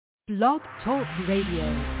Blog Talk Radio.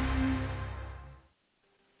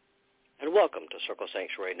 And welcome to Circle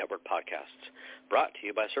Sanctuary Network Podcasts, brought to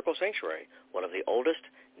you by Circle Sanctuary, one of the oldest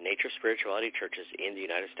nature spirituality churches in the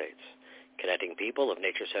United States, connecting people of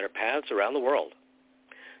nature-centered paths around the world.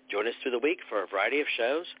 Join us through the week for a variety of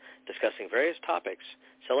shows discussing various topics,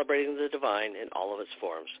 celebrating the divine in all of its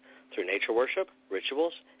forms through nature worship,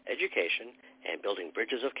 rituals, education, and building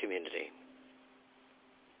bridges of community.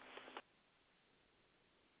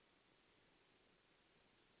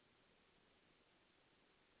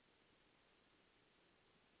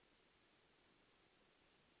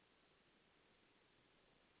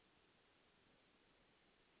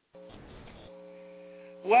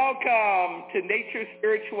 Welcome to Nature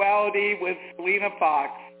Spirituality with Selena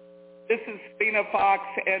Fox. This is Selena Fox,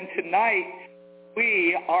 and tonight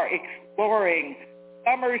we are exploring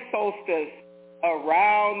summer solstice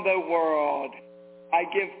around the world. I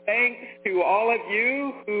give thanks to all of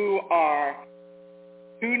you who are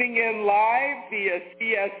tuning in live via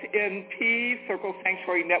CSNP, Circle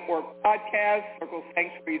Sanctuary Network Podcast, Circle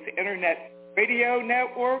Sanctuary's Internet Radio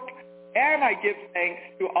Network, and I give thanks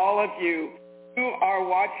to all of you who are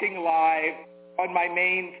watching live on my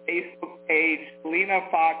main Facebook page, Selena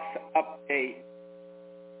Fox Update.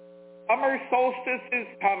 Summer solstice is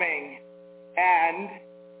coming, and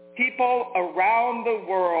people around the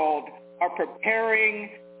world are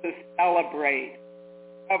preparing to celebrate.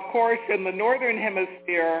 Of course, in the Northern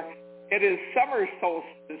Hemisphere, it is summer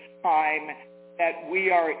solstice time that we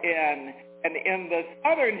are in, and in the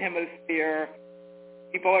Southern Hemisphere,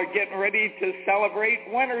 people are getting ready to celebrate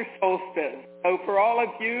winter solstice. So for all of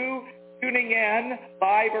you tuning in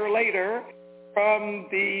live or later from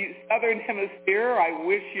the Southern Hemisphere, I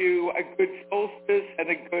wish you a good solstice and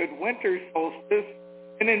a good winter solstice,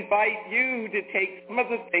 and invite you to take some of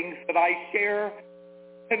the things that I share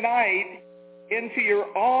tonight into your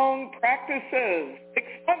own practices 6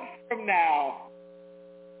 months from now.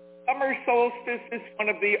 Summer solstice is one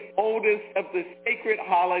of the oldest of the sacred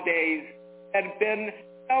holidays that have been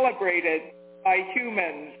celebrated by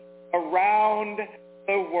humans around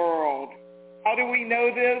the world. How do we know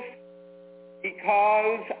this?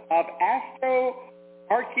 Because of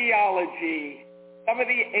astroarchaeology. Some of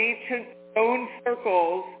the ancient stone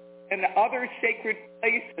circles and other sacred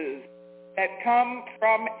places that come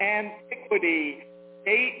from antiquity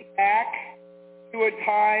date back to a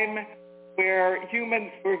time where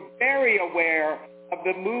humans were very aware of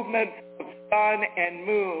the movements of sun and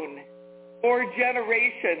moon for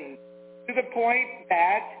generations, to the point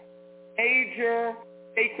that major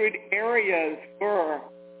sacred areas were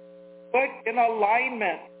put in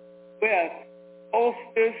alignment with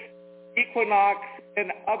solstice, equinox,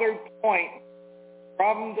 and other points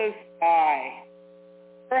from the sky.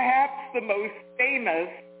 Perhaps the most famous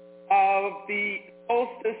of the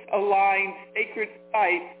solstice-aligned sacred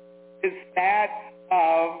sites is that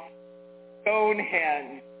of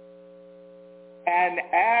Stonehenge. And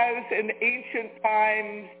as in ancient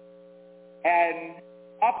times and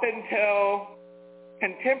up until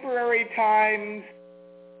contemporary times,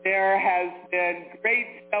 there has been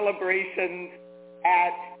great celebrations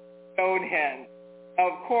at Stonehenge.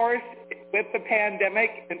 Of course, with the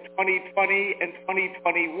pandemic in 2020 and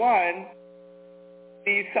 2021,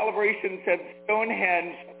 the celebrations of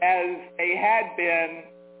Stonehenge, as they had been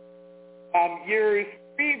years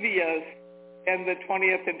previous in the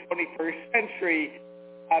 20th and 21st century,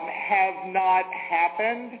 have not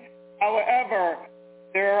happened. However,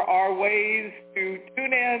 there are ways to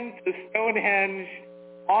tune in to Stonehenge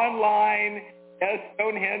online. Yes,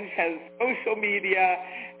 Stonehenge has social media,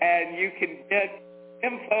 and you can get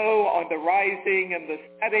info on the rising and the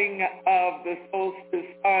setting of the solstice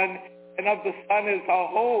sun and of the sun as a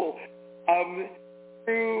whole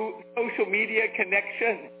through social media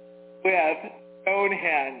connection with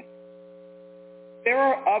Stonehenge. There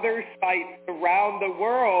are other sites around the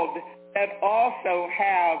world that also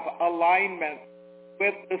have alignment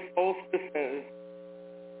with the solstices.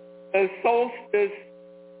 The solstice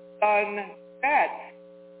sun sets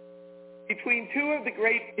between two of the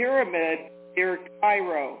great pyramids near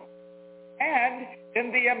Cairo and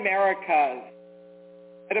in the Americas,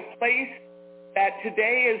 at a place that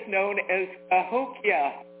today is known as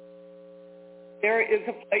Cahokia. There is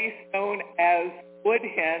a place known as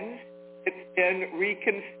Woodhenge. It's been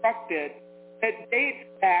reconstructed that dates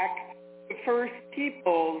back to first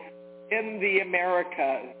peoples in the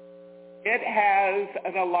Americas. It has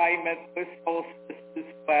an alignment with solstice as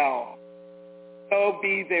well. So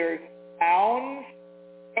be there mounds,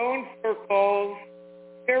 stone circles,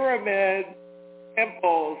 pyramids,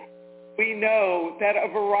 temples, we know that a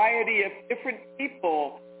variety of different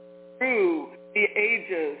people through the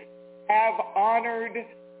ages have honored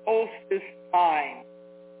solstice time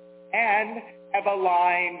and have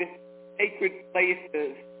aligned sacred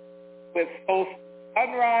places with solstice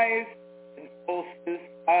sunrise and solstice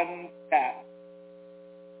sunset.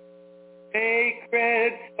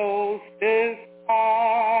 Sacred solstice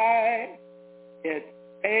time, it's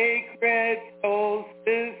sacred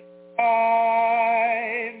solstice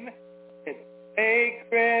time, it's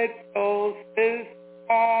sacred solstice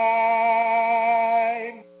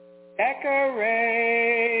time.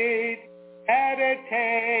 Decorate,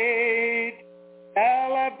 meditate,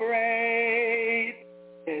 celebrate,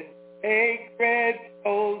 it's sacred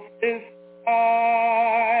solstice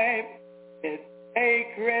time, it's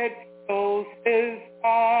sacred solstice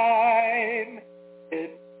time,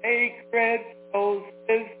 it's sacred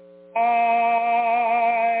solstice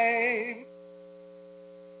time.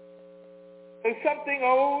 So something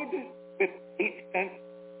old with ancient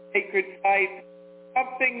sacred sites,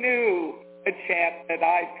 something new, a chant that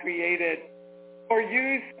I've created for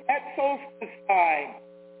use at solstice time.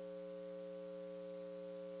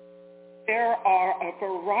 There are a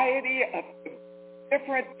variety of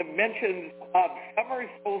different dimensions of summer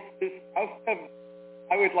solstice customs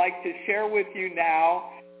I would like to share with you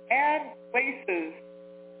now, and places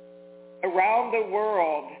around the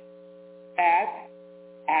world that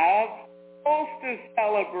have solstice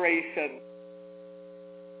celebrations.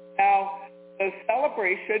 Now, the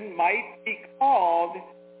celebration might be called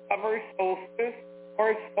summer solstice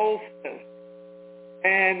or solstice,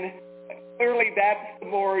 and clearly that's the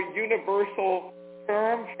more universal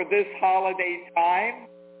term for this holiday time.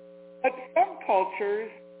 But some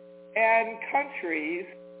cultures and countries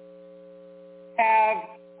have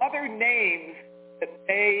other names that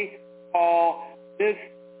they call this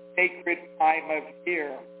sacred time of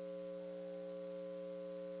year.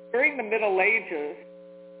 During the Middle Ages,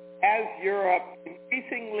 as Europe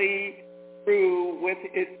increasingly grew with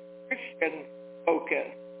its Christian focus,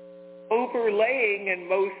 overlaying in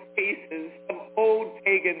most cases some old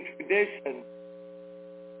pagan traditions.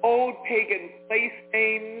 Old pagan place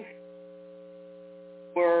names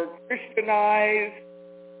were Christianized.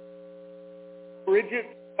 Bridget's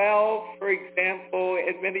Well, for example,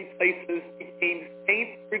 in many places became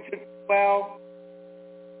Saint Bridget's Well.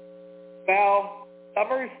 Well,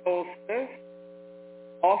 summer solstice,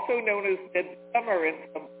 also known as midsummer in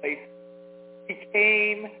some places,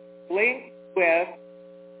 became linked with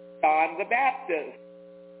John the Baptist.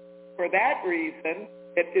 For that reason,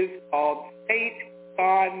 it is called St.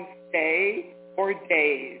 John's Day or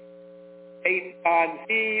Days. St. John's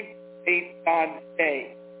Eve, St. John's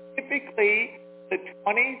Day. Typically, the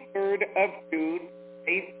 23rd of June,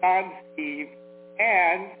 St. John's Eve,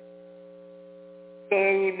 and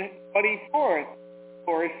June 24th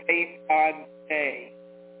for St. John's Day.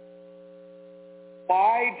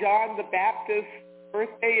 Why John the Baptist's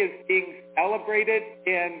birthday is being celebrated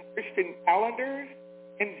in Christian calendars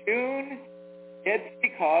in June? It's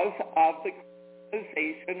because of the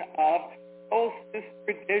crystallization of solstice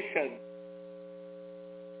tradition.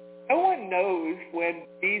 No one knows when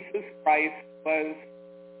Jesus Christ was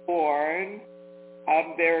born.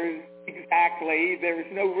 There's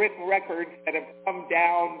no written records that have come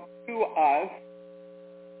down to us.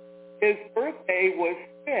 His birthday was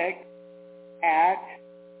fixed at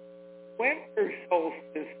winter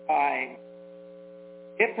solstice time.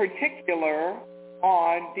 In particular,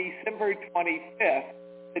 on December 25th,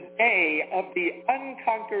 the day of the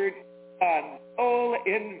unconquered sun, Sol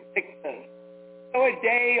Invictus. So a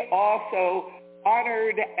day also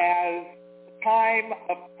honored as the time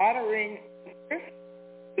of honoring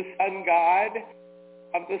the sun god.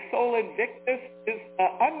 The Sol Invictus is the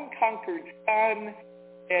unconquered sun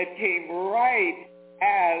that came right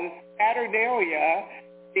as Saturnalia,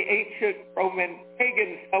 the ancient Roman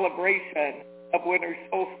pagan celebration of winter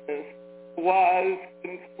solstice, was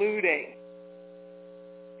concluding.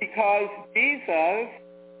 Because Jesus'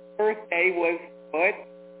 birthday was put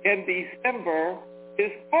in December,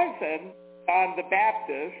 his cousin, John the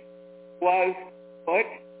Baptist, was put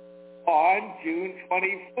on June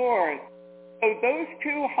 24th. So those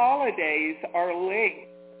two holidays are linked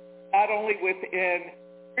not only within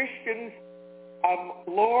Christians'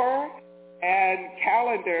 lore and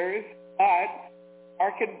calendars, but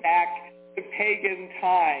harken back to pagan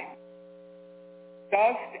times.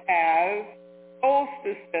 Just as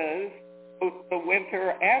solstices, both the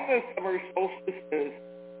winter and the summer solstices,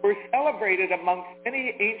 were celebrated amongst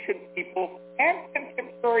many ancient people and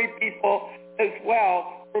contemporary people as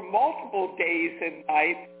well for multiple days and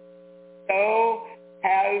nights, so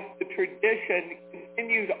has the tradition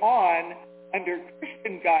continued on under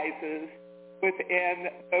Christian guises within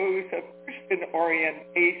those of Christian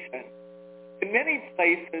orientation. In many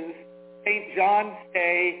places, St. John's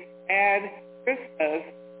Day and Christmas,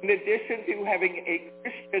 in addition to having a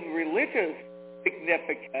Christian religious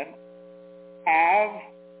significance, have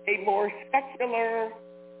a more secular,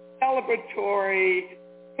 celebratory,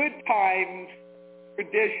 good times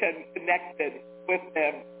tradition connected with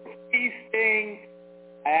them, feasting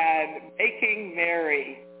and making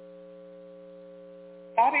merry.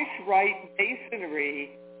 Scottish Rite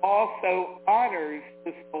Masonry also honors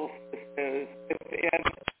the solstices within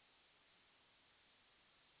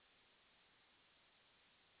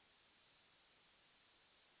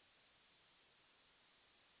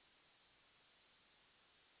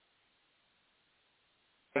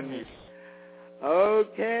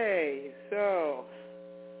Okay, so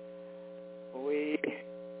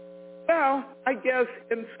I guess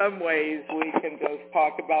in some ways we can just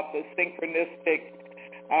talk about the synchronistic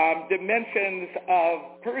dimensions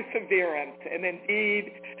of perseverance. And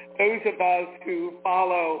indeed, those of us who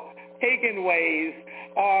follow pagan ways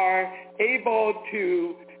are able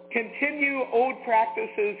to continue old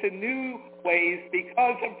practices in new ways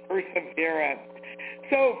because of perseverance.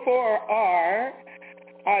 So for our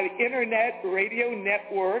Internet radio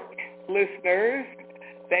network listeners,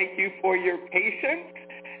 thank you for your patience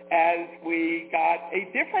as we got a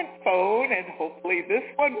different phone, and hopefully this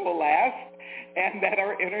one will last, and that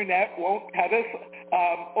our internet won't cut us,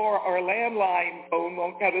 or our landline phone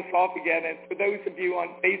won't cut us off again. And for those of you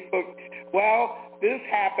on Facebook, well, this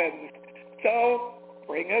happens. So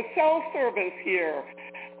bring a cell service here.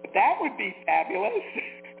 That would be fabulous.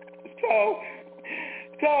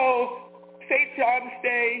 So St. John's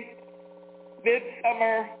Day,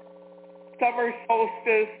 midsummer, summer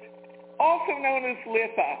solstice, also known as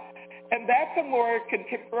Litha. And that's a more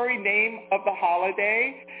contemporary name of the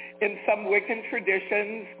holiday. In some Wiccan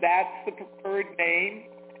traditions, that's the preferred name.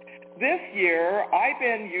 This year, I've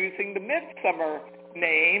been using the midsummer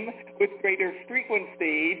name with greater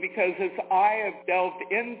frequency because as I have delved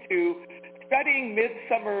into studying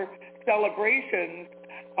midsummer celebrations,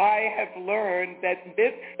 I have learned that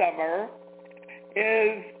midsummer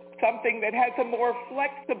is something that has a more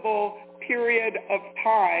flexible period of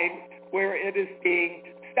time where it is being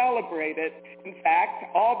celebrated. In fact,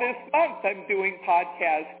 all this month I'm doing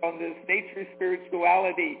podcasts on this Nature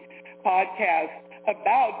Spirituality podcast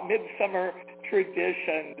about midsummer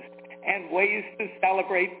traditions and ways to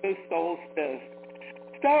celebrate the solstice.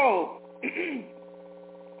 So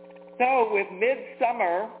with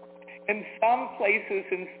midsummer, in some places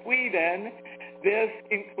in Sweden, this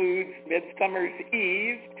includes Midsummer's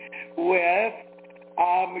Eve with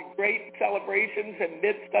great celebrations and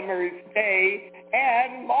Midsummer's Day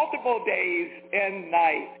and multiple days and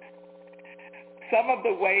nights. Some of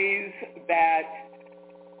the ways that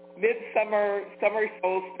midsummer, summer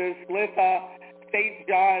solstice, Litha, St.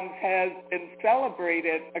 John's has been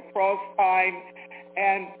celebrated across time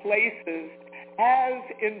and places has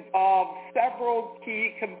involved several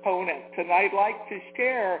key components, and I'd like to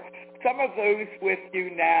share some of those with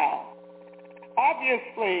you now.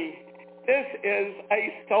 Obviously, this is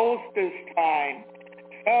a solstice time,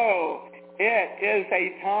 so it is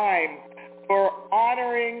a time for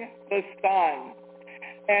honoring the sun.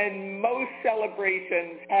 And most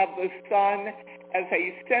celebrations have the sun as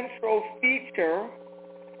a central feature.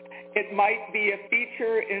 It might be a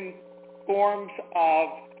feature in forms of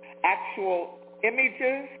actual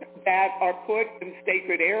images that are put in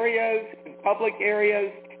sacred areas, in public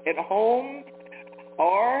areas, in homes,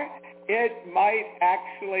 or it might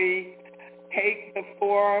actually take the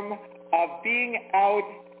form of being out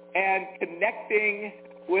and connecting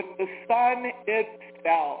with the sun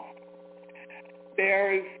itself.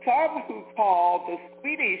 There's some who call the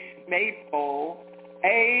Swedish maypole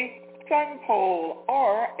a sun pole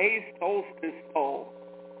or a solstice pole.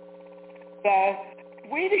 The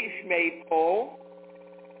Swedish maypole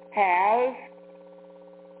has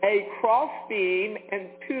a crossbeam and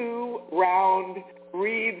two round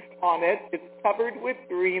wreaths on it. It's covered with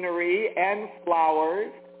greenery and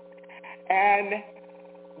flowers. And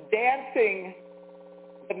dancing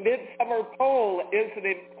the midsummer pole is an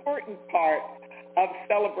important part of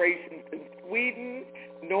celebrations in Sweden,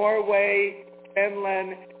 Norway,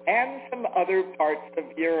 Finland, and some other parts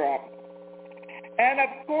of Europe. And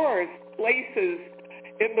of course, places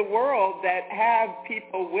in the world that have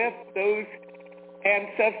people with those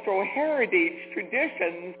ancestral heritage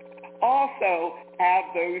traditions also have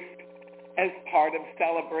those as part of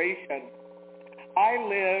celebration. I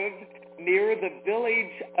live near the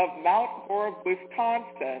village of Mount Horeb,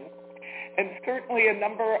 Wisconsin, and certainly a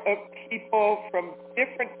number of people from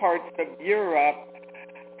different parts of Europe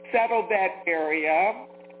settled that area,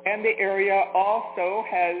 and the area also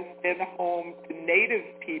has been home to native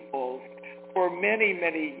peoples for many,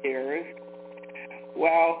 many years.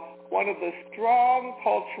 Well, one of the strong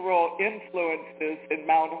cultural influences in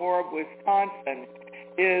Mount Horeb, Wisconsin,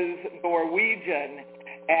 is Norwegian,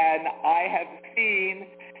 and I have seen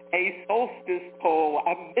a solstice pole,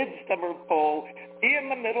 a midsummer pole, be in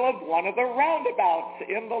the middle of one of the roundabouts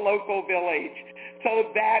in the local village.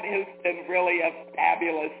 So that has been really a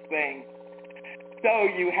fabulous thing. So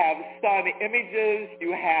you have sun images,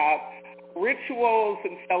 you have rituals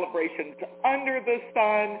and celebrations under the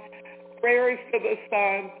sun, prayers to the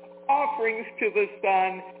sun, offerings to the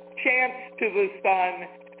sun, chants to the sun,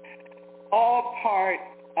 all part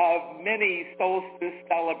of many solstice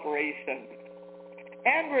celebrations.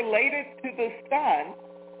 And related to the sun,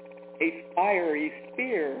 a fiery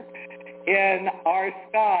sphere in our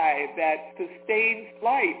sky that sustains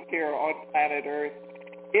life here on planet Earth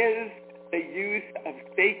is the use of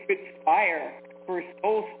sacred fire for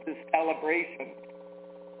solstice celebrations.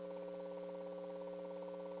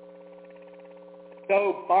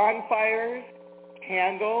 So bonfires,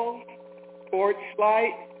 candles,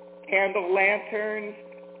 torchlight, candle lanterns,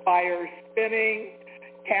 fire spinning,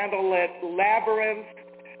 candlelit labyrinths.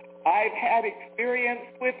 I've had experience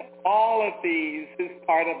with all of these as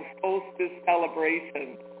part of solstice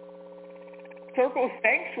celebration. Circle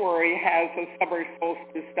Sanctuary has a summer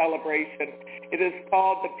solstice celebration. It is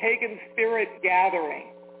called the Pagan Spirit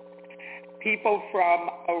Gathering. People from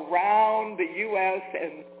around the U.S.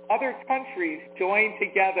 and other countries join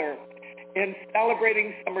together in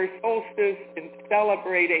celebrating summer solstice, in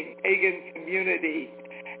celebrating pagan community,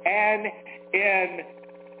 and in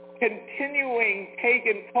continuing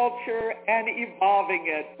pagan culture and evolving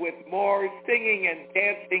it with more singing and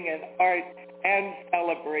dancing and art and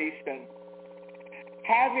celebration.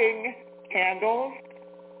 Having candles,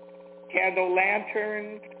 candle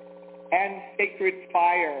lanterns, and sacred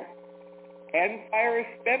fire, and fire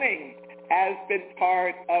spinning has been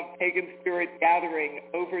part of Pagan Spirit Gathering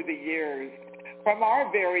over the years. From our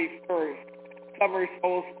very first summer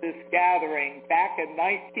solstice gathering back in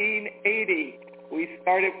 1980, we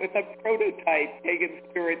started with a prototype Pagan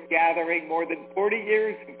Spirit Gathering more than 40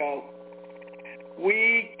 years ago.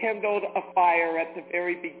 We kindled a fire at the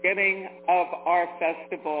very beginning of our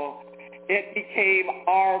festival. It became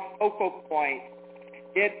our focal point.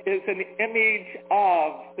 It is an image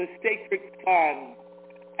of the sacred sun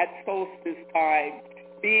at solstice time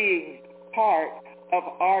being part of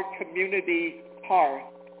our community hearth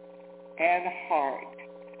and heart.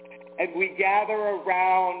 And we gather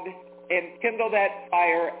around and kindle that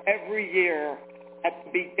fire every year at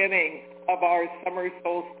the beginning of our summer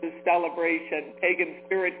solstice celebration, Pagan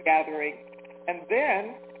Spirit Gathering. And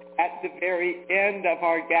then at the very end of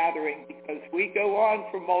our gathering, because we go on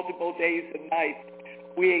for multiple days and nights,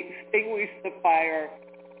 we extinguish the fire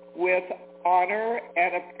with honor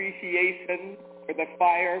and appreciation for the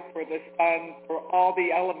fire, for the sun, for all the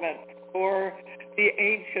elements, for the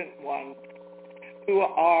ancient ones who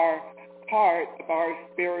are part of our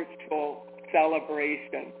spiritual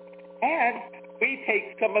celebration. And we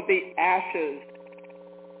take some of the ashes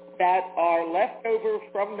that are left over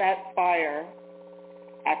from that fire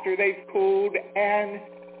after they've cooled, and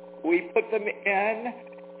we put them in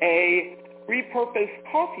a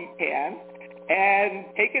repurposed coffee pan and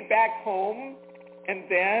take it back home and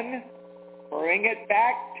then bring it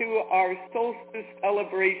back to our solstice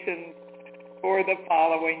celebrations for the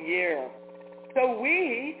following year. So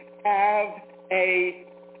we have a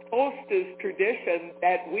solstice tradition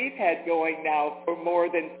that we've had going now for more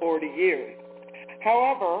than 40 years.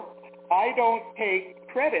 However, I don't take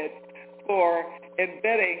credit for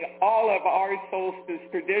inventing all of our solstice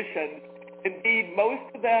traditions. Indeed,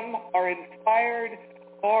 most of them are inspired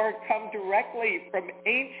or come directly from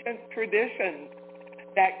ancient traditions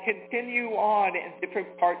that continue on in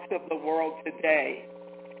different parts of the world today.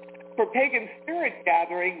 For Pagan Spirit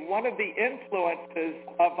Gathering, one of the influences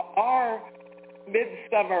of our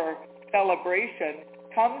midsummer celebration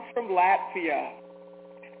comes from Latvia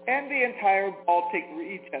and the entire Baltic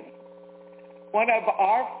region. One of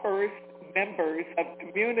our first members of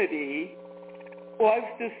community was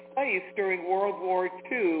displaced during World War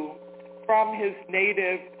II from his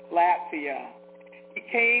native Latvia. He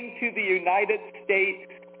came to the United States.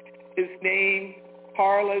 His name,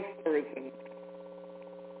 Carlos Erzin.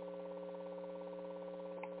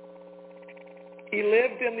 He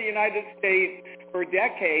lived in the United States for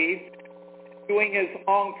decades, doing his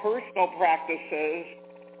own personal practices,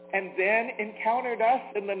 and then encountered us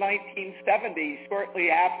in the 1970s, shortly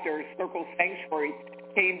after Circle Sanctuary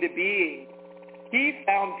came to being. He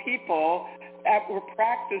found people that were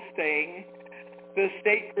practicing the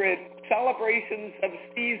sacred celebrations of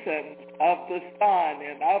seasons, of the sun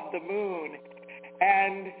and of the moon.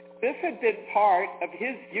 And this had been part of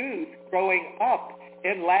his youth growing up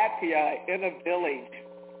in Latvia in a village.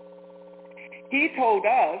 He told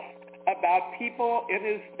us about people in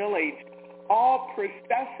his village all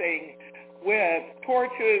processing with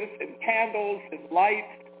torches and candles and lights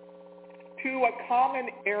to a common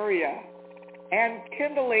area and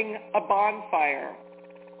kindling a bonfire.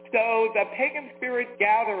 So the Pagan Spirit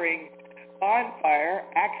Gathering bonfire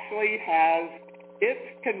actually has its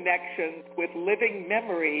connections with living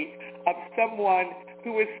memory of someone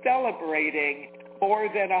who was celebrating more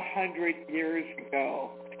than 100 years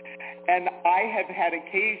ago. And I have had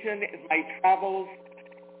occasion in my travels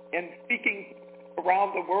and speaking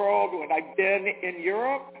around the world when I've been in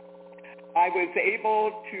Europe, I was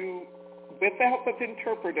able to, with the help of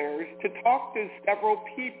interpreters, to talk to several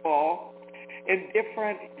people in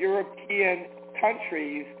different European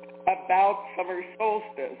countries about summer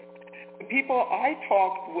solstice. The people I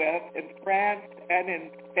talked with in France and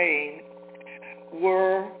in Spain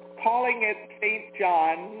were calling it St.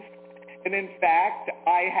 John's, and in fact,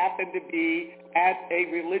 I happened to be at a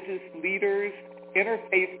religious leaders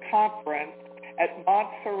interfaith conference at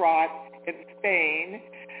Montserrat in Spain.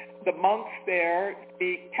 The monks there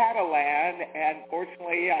speak Catalan, and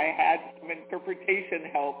fortunately I had some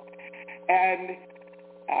interpretation help. And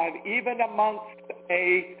even amongst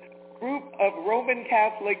a group of Roman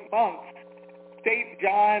Catholic monks, St.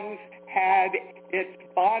 John's had its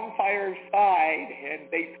bonfire side, and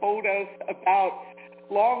they told us about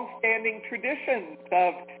long-standing traditions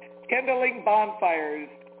of kindling bonfires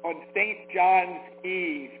on St. John's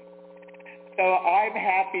Eve. So I'm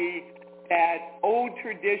happy that old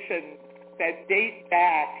traditions that date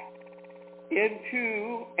back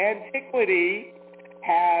into antiquity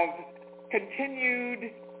have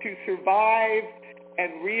continued to survive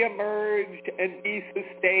and reemerge and be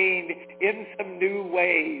sustained in some new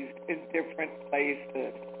ways in different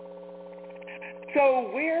places. So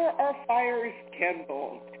where are fires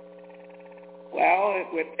kindled? Well,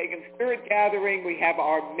 with Pagan Spirit Gathering, we have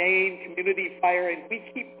our main community fire, and we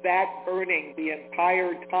keep that burning the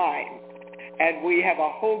entire time. And we have a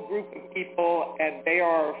whole group of people, and they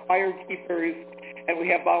are our fire keepers, and we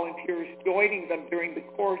have volunteers joining them during the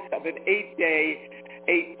course of an 8-day,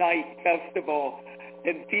 8-night festival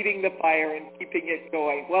and feeding the fire and keeping it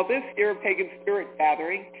going. Well, this year, Pagan Spirit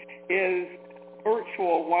Gathering is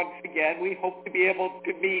virtual once again. We hope to be able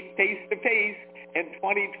to meet face-to-face in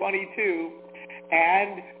 2022.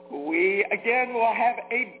 And we, again, will have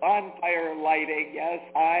a bonfire lighting. Yes,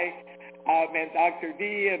 I and Dr.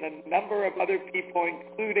 D and a number of other people,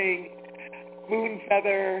 including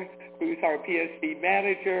Moonfeather, who's our PSC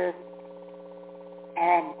manager,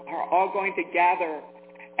 are all going to gather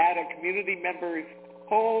at a community member's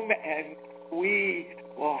home, and we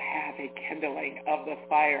will have a kindling of the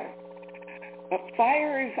fire. But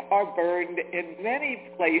fires are burned in many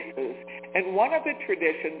places, and one of the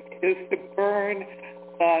traditions is to burn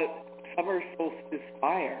the summer solstice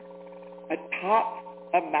fire atop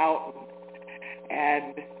a mountain.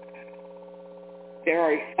 And there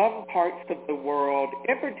are some parts of the world,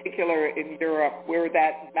 in particular in Europe, where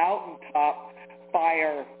that mountaintop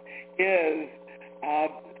fire is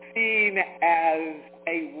seen as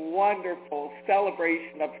a wonderful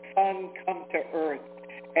celebration of sun come to earth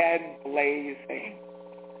and blazing.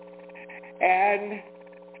 And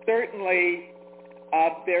certainly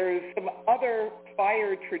there's some other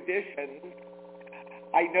fire traditions.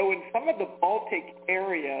 I know in some of the Baltic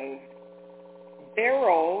areas,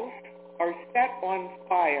 barrels are set on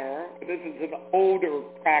fire. This is an older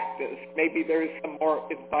practice. Maybe there's some more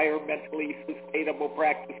environmentally sustainable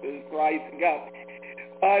practices rising up.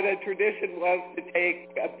 But a tradition was to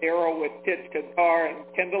take a barrel with pitch and tar and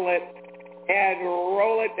kindle it and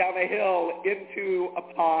roll it down a hill into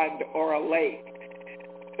a pond or a lake.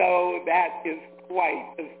 So that is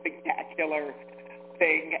quite a spectacular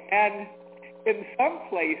thing. And in some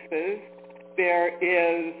places, there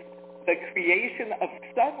is the creation of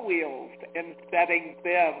sun wheels and setting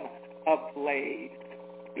them ablaze.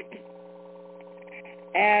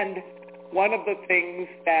 And one of the things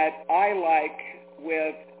that I like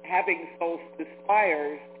with having solstice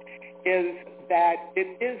fires is that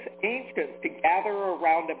it is ancient to gather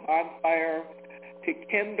around a bonfire, to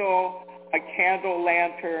kindle a candle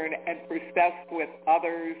lantern and process with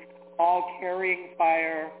others, all carrying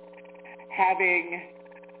fire, having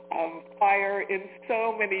fire in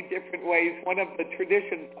so many different ways. One of the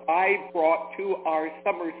traditions I brought to our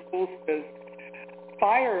summer solstice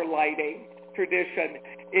fire lighting tradition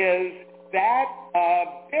is that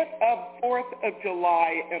bit of 4th of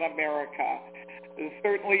July in America.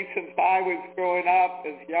 Certainly since I was growing up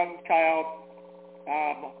as a young child,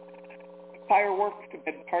 fireworks have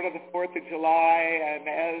been part of the 4th of July, and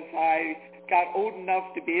as I got old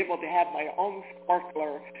enough to be able to have my own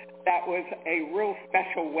sparkler, that was a real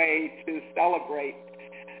special way to celebrate.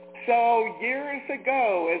 So years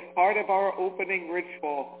ago, as part of our opening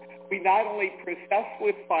ritual, we not only process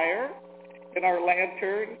with fire in our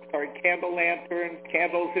lanterns, our candle lanterns,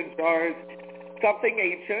 candles in jars, something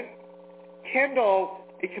ancient, kindle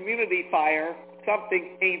a community fire,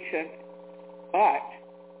 something ancient, but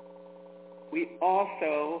we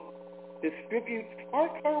also distribute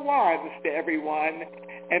sparkler wands to everyone,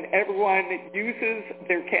 and everyone uses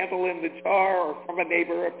their candle in the jar or from a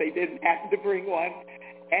neighbor if they didn't happen to bring one.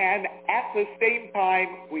 And at the same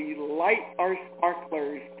time, we light our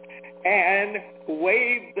sparklers and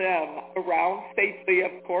wave them around safely,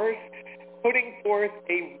 of course, putting forth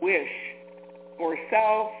a wish for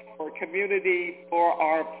self, for community, for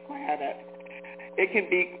our planet. It can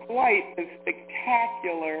be quite a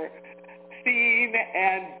spectacular scene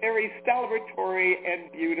and very celebratory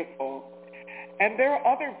and beautiful. And there are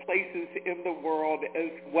other places in the world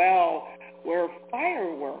as well where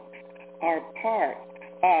fireworks are part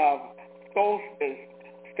of solstice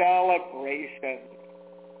celebration.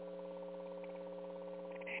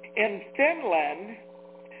 In Finland,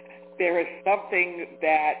 there is something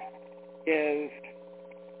that is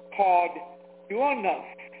called juhannus,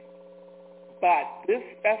 but this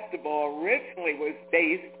festival originally was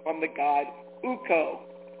based on the god Ukko.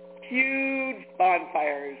 Huge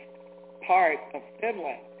bonfires, part of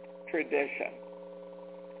Finland tradition.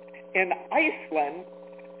 In Iceland,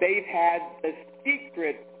 they've had the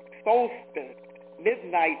secret solstice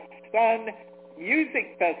midnight sun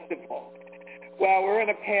music festival. Well, we're in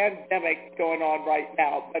a pandemic going on right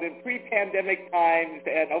now, but in pre-pandemic times,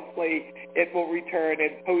 and hopefully it will return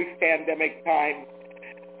in post-pandemic times,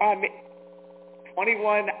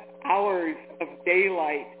 21 hours of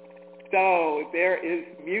daylight. So there is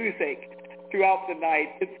music throughout the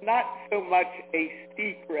night. It's not so much a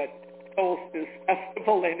secret solstice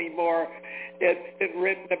festival anymore. It's been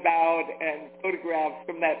written about, and photographs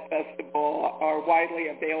from that festival are widely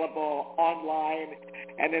available online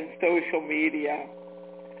and in social media.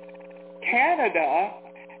 Canada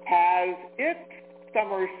has its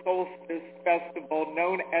summer solstice festival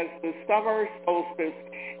known as the Summer Solstice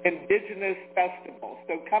Indigenous Festival.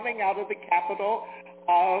 So coming out of the capital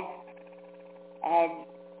of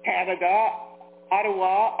Canada,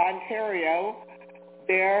 Ottawa, Ontario,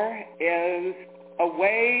 there is a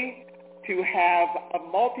way to have a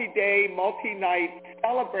multi-day, multi-night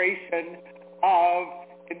celebration of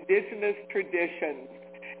Indigenous traditions.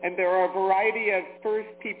 And there are a variety of First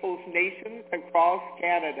Peoples nations across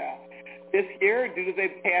Canada. This year, due to the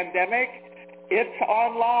pandemic, it's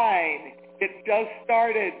online. It just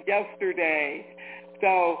started yesterday.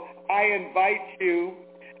 So I invite you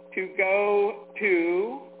to go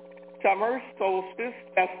to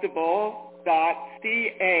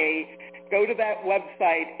summersolsticefestival.ca. Go to that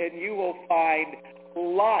website and you will find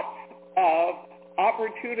lots of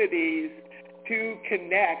opportunities to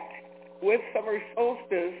connect with summer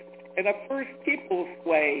solstice in a First Peoples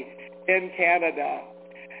way in Canada.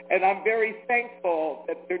 And I'm very thankful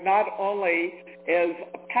that there not only is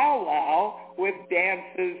a powwow with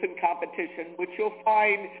dances and competition, which you'll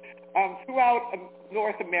find throughout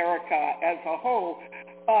North America as a whole,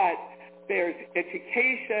 but there's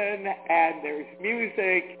education and there's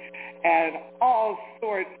music and all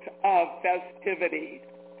sorts of festivities.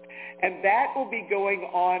 And that will be going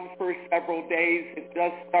on for several days. It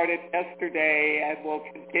just started yesterday and will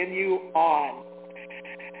continue on.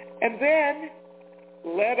 And then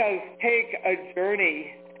let us take a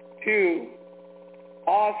journey to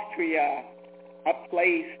Austria, a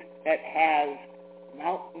place that has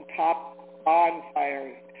mountaintop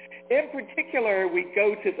bonfires. In particular, we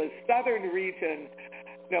go to the southern region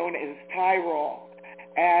known as Tyrol.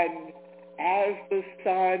 And as the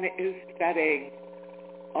sun is setting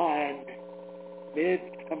on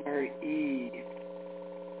Midsummer Eve,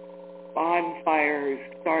 bonfires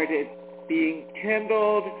started being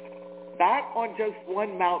kindled, not on just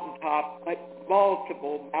one mountaintop, but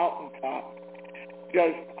multiple mountaintops,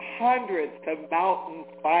 just hundreds of mountain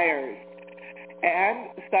fires. And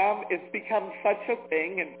it's become such a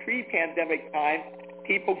thing in pre-pandemic time,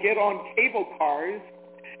 people get on cable cars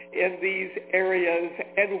in these areas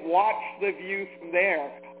and watch the view from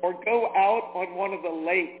there, or go out on one of the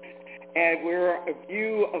lakes and where a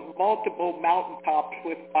view of multiple mountaintops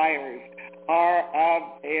with fires are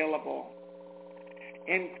available.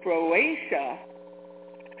 In Croatia,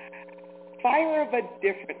 fire of a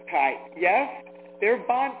different type. Yes, there are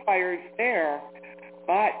bonfires there,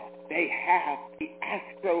 but they have the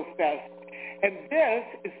Astrofest. And this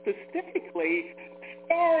is specifically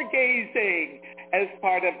stargazing as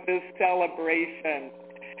part of this celebration.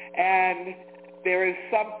 And there is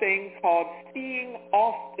something called seeing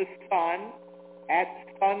off the sun at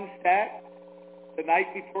sunset, the night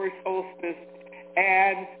before solstice,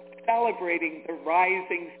 and celebrating the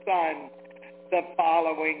rising sun the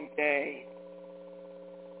following day.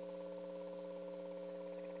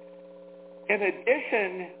 In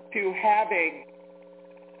addition to having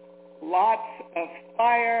lots of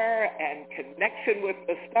fire and connection with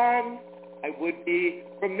the sun, I would be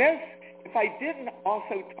remiss if I didn't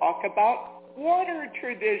also talk about water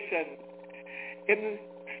traditions in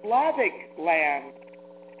Slavic lands,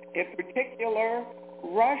 in particular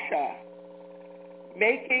Russia,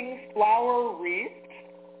 making flower wreaths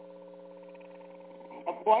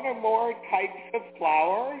of one or more types of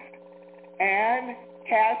flowers and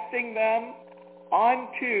casting them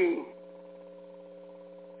onto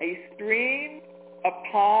a stream, a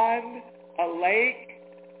pond, a lake,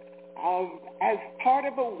 as part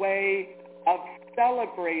of a way of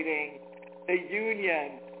celebrating the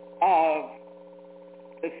union of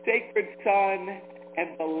the sacred sun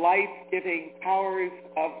and the life-giving powers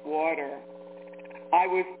of water. I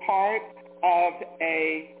was part of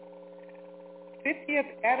a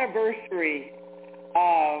 50th anniversary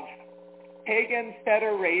of Pagan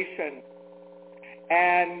Federation,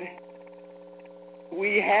 and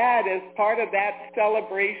we had, as part of that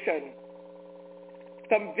celebration,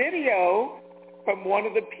 some video from one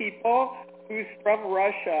of the people who's from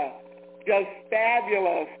Russia, just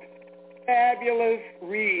fabulous, fabulous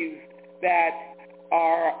wreaths that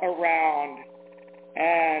are around.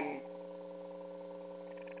 And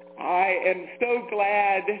I am so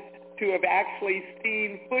glad to have actually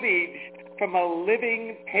seen footage from a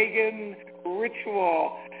living pagan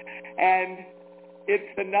ritual. And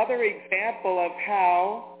it's another example of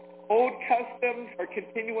how old customs are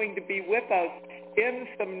continuing to be with us in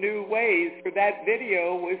some new ways. For that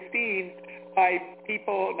video was seen by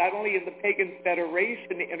people not only in the Pagan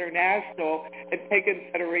Federation International and Pagan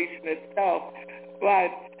Federation itself,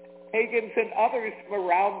 but pagans and others from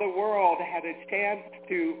around the world had a chance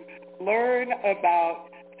to learn about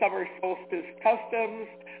summer solstice customs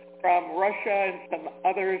from Russia and some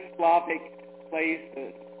other Slavic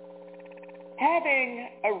places. Having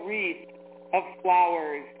a wreath of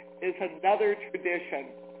flowers is another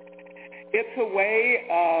tradition. It's a way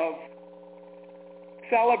of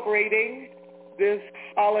celebrating this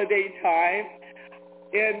holiday time.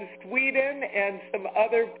 In Sweden and some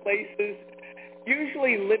other places,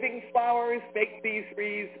 usually living flowers make these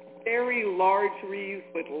wreaths, very large wreaths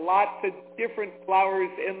with lots of different flowers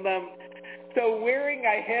in them. So wearing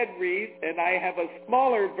a head wreath, and I have a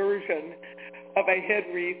smaller version of a head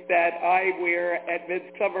wreath that I wear at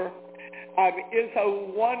midsummer, is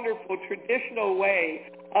a wonderful traditional way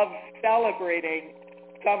of celebrating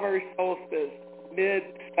summer solstice,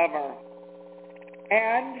 midsummer.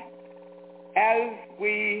 And as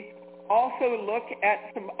we also look at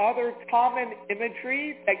some other common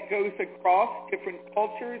imagery that goes across different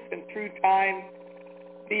cultures and through time,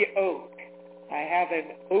 the oak. I have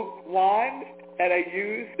an oak wand that I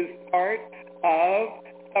use as part of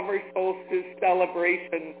summer solstice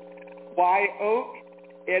celebrations. Why oak?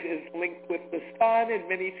 It is linked with the sun in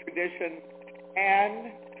many traditions.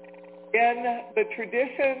 And in the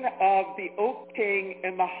tradition of the oak king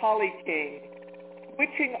and the holly king,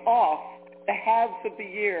 switching off the halves of the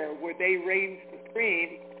year where they reign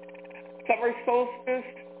supreme, summer solstice,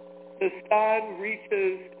 the sun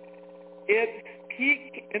reaches its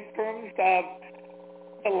peak in terms of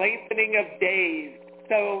the lengthening of days.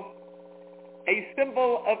 So a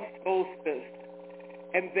symbol of solstice.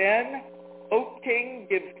 And then Oak King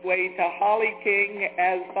gives way to Holly King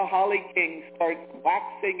as the Holly King starts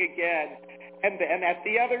waxing again. And then at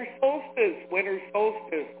the other solstice, winter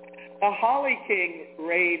solstice, the Holly King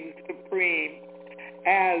reigns supreme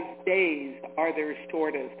as days are their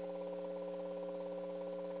shortest.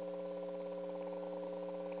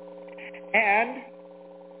 And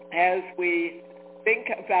as we think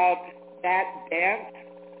about that dance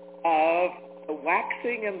of the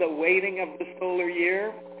waxing and the waning of the solar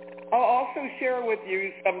year, I'll also share with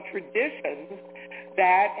you some traditions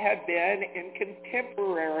that have been in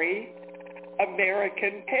contemporary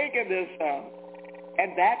American paganism.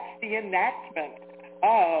 And that's the enactment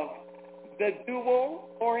of the dual,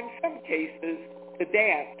 or in some cases, the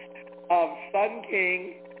dance of Sun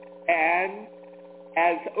King and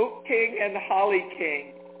as Oak King and Holly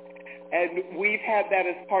King. And we've had that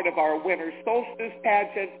as part of our winter solstice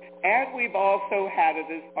pageant, and we've also had it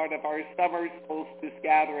as part of our summer solstice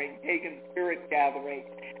gathering, pagan spirit gathering.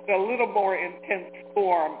 It's a little more intense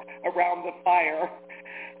form around the fire.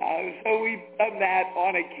 So we've done that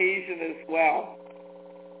on occasion as well.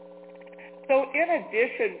 So in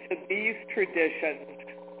addition to these traditions,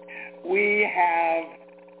 we have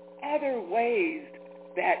other ways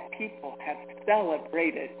that people have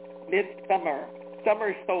celebrated midsummer,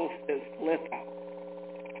 summer solstice litha.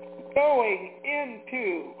 Going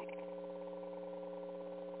into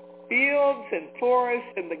fields and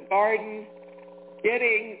forests and the gardens,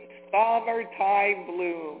 getting summertime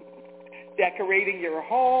blooms, decorating your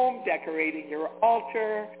home, decorating your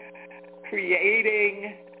altar,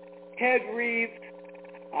 creating head wreaths.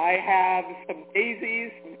 I have some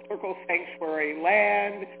daisies from Circle Sanctuary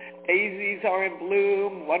land. Daisies are in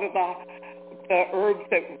bloom. One of the herbs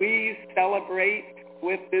that we celebrate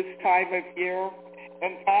with this time of year.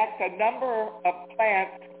 In fact, a number of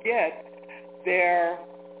plants get their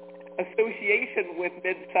association with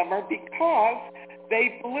midsummer because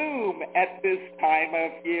they bloom at this time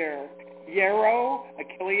of year. Yarrow,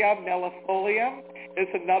 Achillea mellifolium, is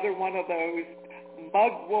another one of those.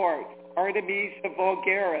 Mugwort, Artemisia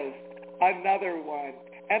vulgaris, another one.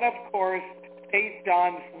 And of course, St.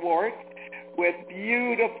 John's wort with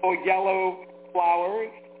beautiful yellow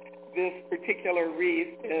flowers. This particular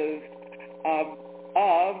wreath is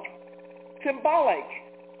of symbolic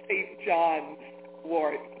St. John's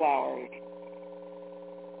wort flowers.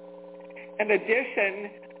 In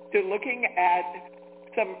addition to looking at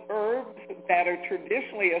some herbs that are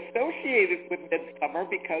traditionally associated with midsummer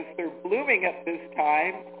because they're blooming at this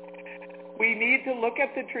time, we need to look at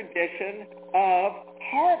the tradition of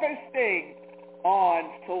harvesting on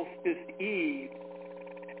Solstice Eve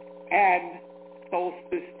and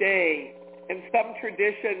Solstice Day. In some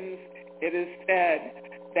traditions, it is said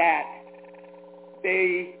that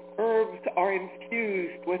the herbs are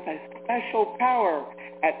infused with a special power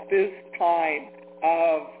at this time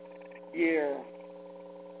of year.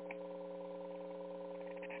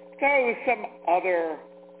 So some other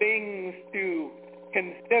things to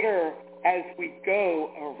consider as we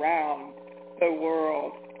go around the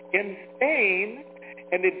world. In Spain,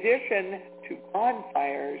 in addition to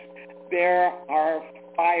bonfires, there are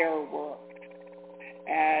fireworks.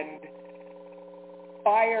 And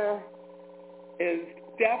fire is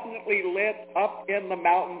definitely lit up in the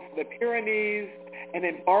mountains of the Pyrenees. And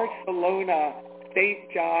in Barcelona,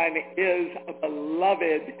 St. John is a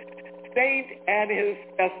beloved saint, and his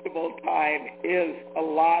festival time is a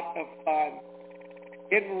lot of fun.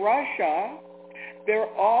 In Russia, there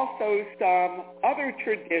are also some other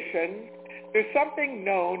traditions. There's something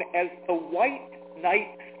known as the White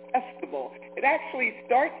Night Festival. It actually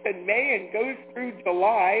starts in May and goes through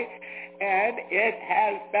July, and it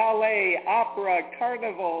has ballet, opera,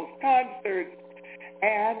 carnivals, concerts,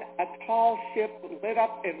 and a tall ship lit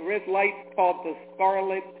up in red lights called the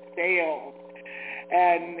Scarlet Sail.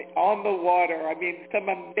 And on the water, I mean, some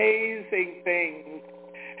amazing things.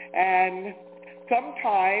 And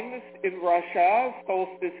sometimes in Russia,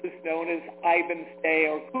 solstice is known as Ivan's Day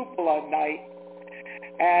or Cupola Night.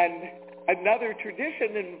 And another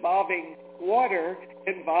tradition involving water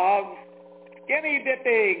involves skinny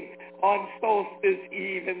dipping on Solstice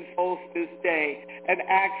Eve and Solstice Day. And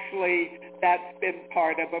actually, that's been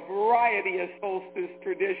part of a variety of solstice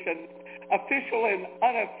traditions, official and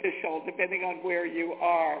unofficial, depending on where you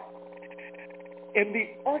are. In the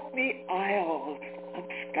Orkney Isles of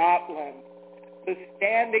Scotland, the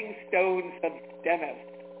Standing Stones of Dennis.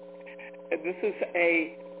 And this is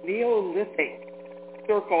a Neolithic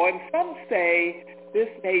circle, and some say this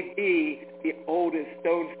may be the oldest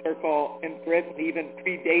stone circle in Britain, even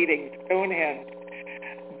predating Stonehenge.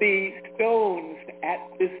 The stones at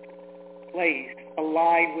this place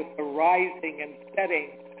align with the rising and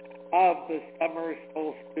setting of the summer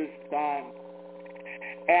solstice sun.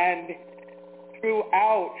 And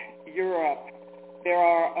throughout Europe, there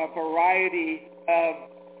are a variety of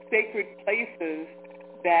sacred places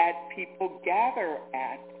that people gather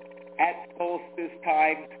at solstice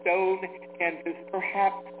time. Stonehenge is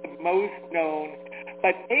perhaps the most known,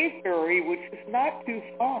 but Avebury, which is not too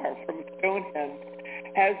far from Stonehenge,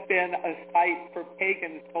 has been a site for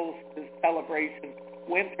pagan solstice celebrations,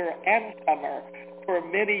 winter and summer, for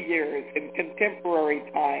many years in contemporary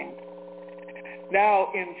times.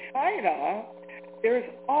 Now, in China, there's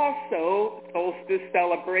also solstice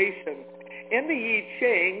celebrations. In the I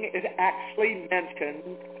Ching, it actually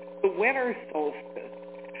mentions the winter solstice.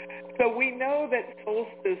 So we know that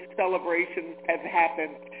solstice celebrations have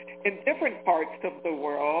happened in different parts of the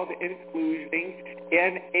world, including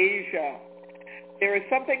in Asia. There is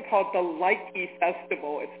something called the Lychee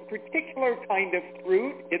Festival. It's a particular kind of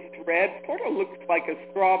fruit. It's red, sort of looks like a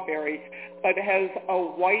strawberry, but has a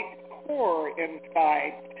white core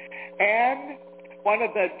inside. And one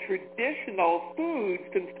of the traditional foods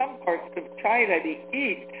in some parts of China to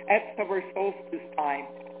eat at summer solstice time,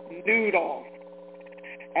 noodles.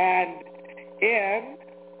 And in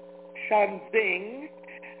Shenzhen,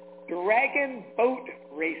 dragon boat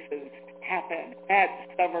races happen at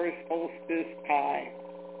summer solstice time.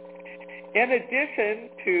 In addition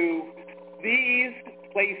to these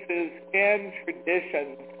places and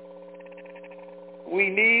traditions, we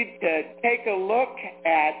need to take a look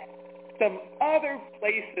at some other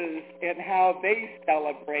places and how they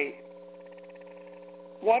celebrate.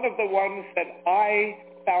 One of the ones that I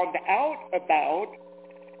found out about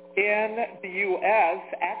in the U.S.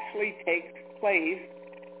 actually takes place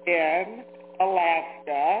in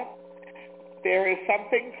Alaska. There is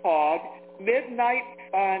something called Midnight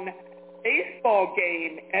Sun Baseball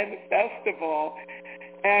Game and Festival.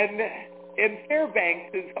 And in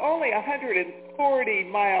Fairbanks, it's only 140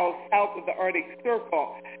 miles south of the Arctic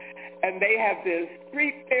Circle. And they have this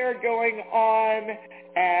street fair going on,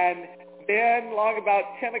 and then along about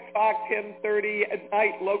 10 o'clock, 10:30 at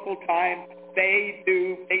night local time, they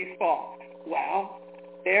do baseball. Well,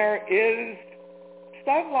 there is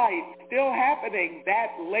sunlight still happening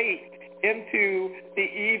that late into the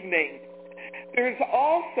evening. There's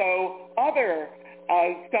also other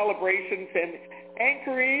celebrations in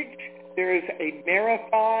Anchorage. There's a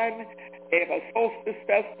marathon. They have a solstice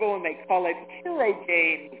festival, and they call it Hero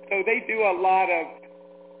Games. So they do a lot of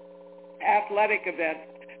athletic events.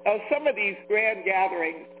 Now, some of these grand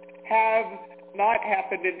gatherings have not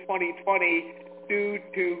happened in 2020 due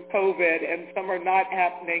to COVID, and some are not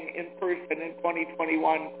happening in person in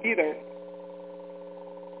 2021 either.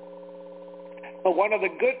 But one of the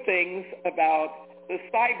good things about the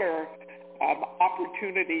cyber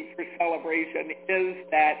opportunity for celebration is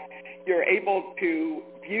that you're able to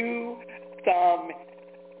view some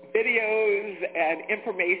videos and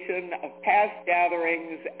information of past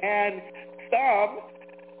gatherings, and some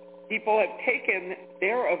people have taken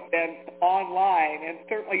their events online, and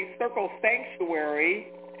certainly Circle Sanctuary,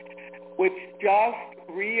 which just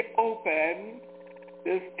reopened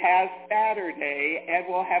this past Saturday and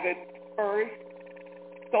will have its first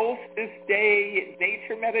Solstice Day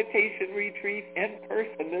Nature Meditation Retreat in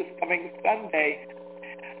person this coming Sunday,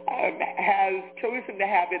 has chosen to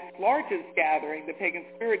have its largest gathering, the Pagan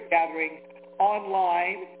Spirit Gathering,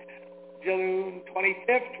 online June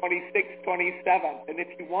 25th, 26th, 27th. And if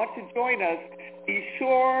you want to join us, be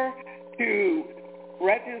sure to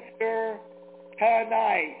register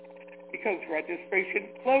tonight because registration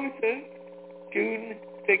closes June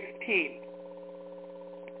 16th.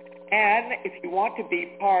 And if you want to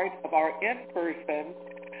be part of our in-person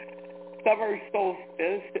Summer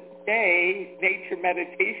Solstice Day Nature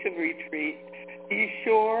Meditation Retreat, be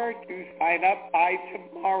sure to sign up by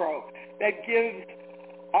tomorrow. That gives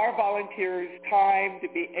our volunteers time to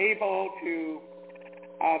be able to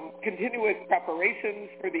continue with preparations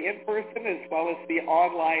for the in-person as well as the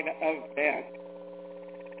online event.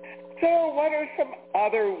 So what are some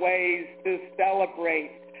other ways to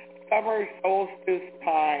celebrate summer solstice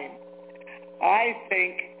time? I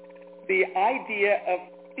think the idea of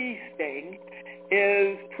feasting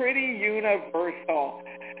is pretty universal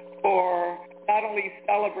for not only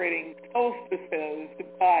celebrating solstices,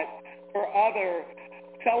 but for other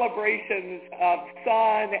celebrations of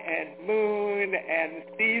sun and moon and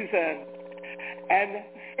seasons. And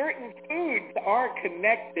certain foods are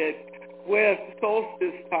connected with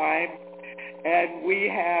solstice time. And we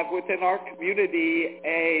have within our community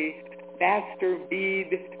a master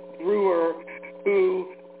mead brewer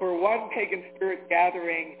who, for one Pagan Spirit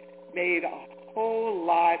Gathering, made a whole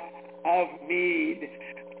lot of mead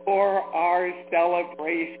for our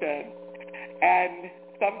celebration. And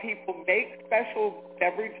some people make special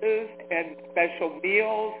beverages and special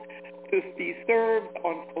meals to be served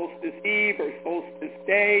on Solstice Eve or Solstice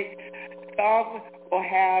Day. Some will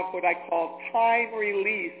have what I call time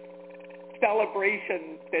release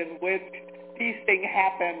celebrations in which feasting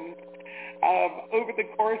happens over the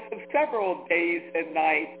course of several days and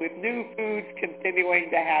nights, with new foods continuing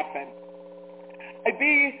to happen. I'd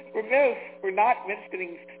be remiss for not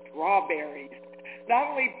mentioning strawberries, not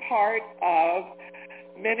only part of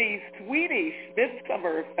many Swedish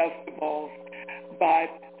midsummer festivals, but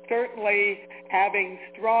certainly having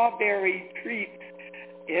strawberry treats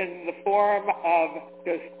in the form of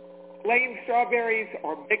just plain strawberries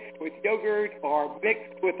or mixed with yogurt or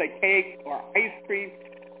mixed with a cake or ice cream.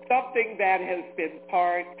 something that has been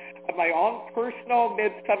part of my own personal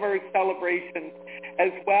midsummer celebration,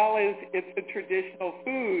 as well as it's a traditional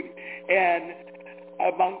food and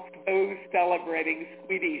amongst those celebrating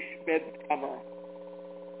Swedish midsummer.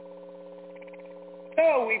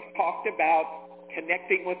 So we've talked about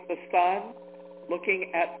connecting with the sun,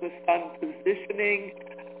 looking at the sun positioning,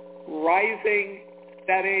 rising,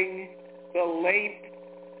 setting, the length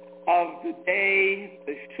of the day,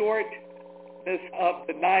 the shortness of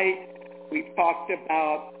the night. We've talked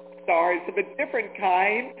about stars of a different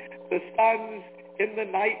kind, the suns in the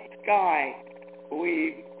night sky.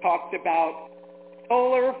 We've talked about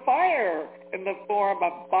solar fire in the form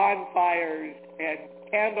of bonfires and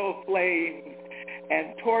candle flames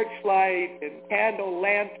and torchlight and candle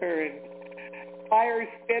lanterns. Fire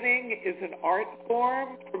spinning is an art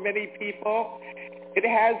form for many people. It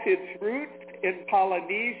has its roots in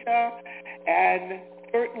Polynesia, and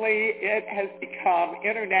certainly it has become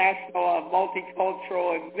international and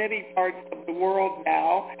multicultural in many parts of the world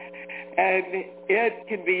now. And it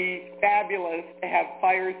can be fabulous to have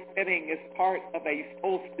fire spinning as part of a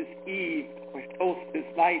solstice eve or solstice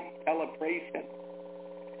night celebration.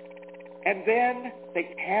 And then the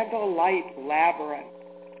candlelight labyrinth,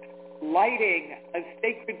 lighting a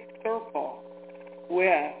sacred circle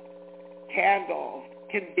with candles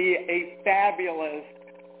can be a fabulous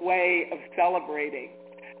way of celebrating.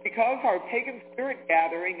 Because our pagan spirit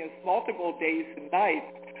gathering is multiple days and nights,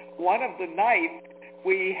 one of the nights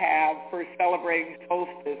we have for celebrating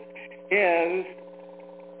solstice is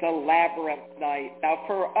the labyrinth night. Now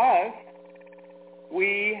for us,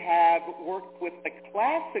 we have worked with the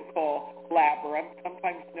classical labyrinth,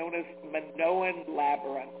 sometimes known as the Minoan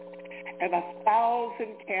labyrinth, and 1,000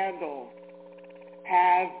 candles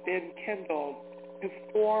have been kindled to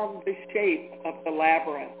form the shape of the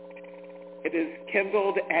labyrinth. It is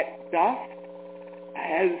kindled at dusk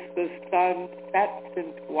as the sun sets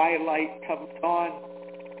and twilight comes on.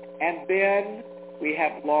 And then we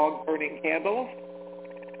have long burning candles.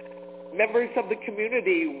 Members of the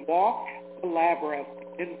community walk the labyrinth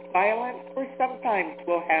in silence, or sometimes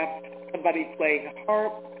we'll have somebody playing a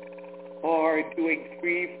harp or doing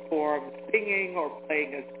free-form singing or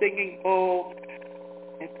playing a singing bowl.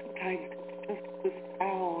 And sometimes it's just the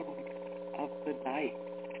sound of the night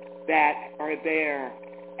that are there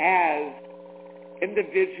as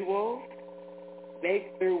individuals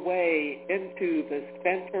make their way into the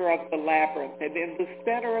center of the labyrinth. And in the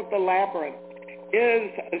center of the labyrinth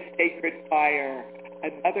is a sacred fire,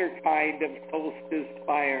 another kind of solstice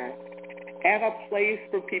fire, and a place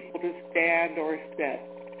for people to stand or sit.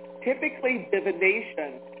 Typically,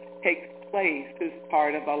 divination takes place as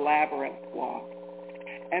part of a labyrinth walk.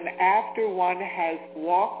 And after one has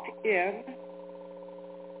walked in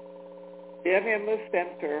the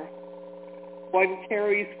center, one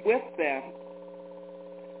carries with them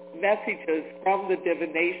messages from the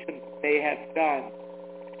divination they have done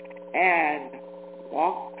and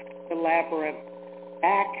walk the labyrinth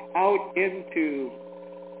back out into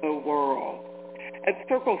the world. At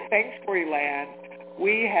Circle Sanctuary Land,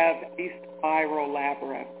 we have a spiral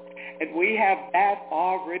labyrinth, and we have that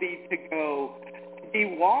all ready to go, to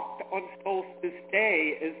be walked on Solstice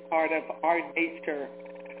Day as part of our nature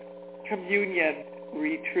communion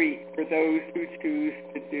retreat for those who choose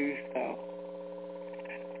to do so.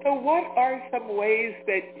 So what are some ways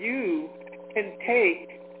that you can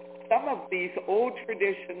take some of these old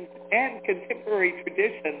traditions and contemporary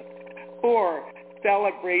traditions for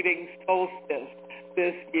celebrating solstice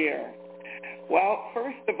this year? Well,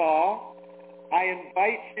 first of all, I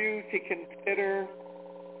invite you to consider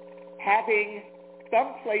having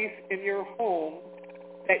some place in your home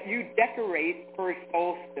that you decorate for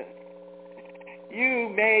solstice.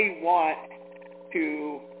 You may want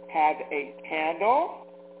to have a candle.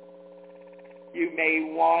 You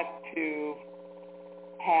may want to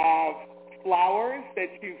have flowers that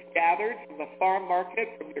you've gathered from the farm market,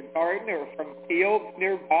 from your garden, or from fields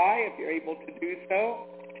nearby, if you're able to do so.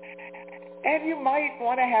 And you might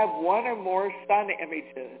want to have one or more sun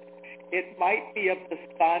images. It might be of the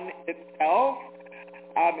sun itself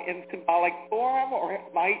in symbolic form, or it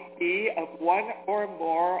might be of one or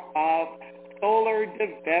more of solar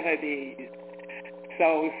divinities.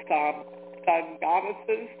 So some sun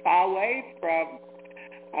goddesses, Sale from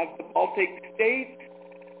the Baltic states,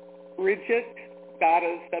 Bridget,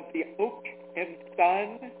 goddess of the oak and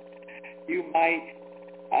sun. You might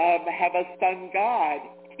have a sun god,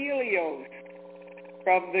 Helios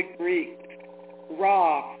from the Greeks,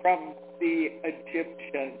 Ra from the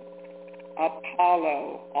Egyptians,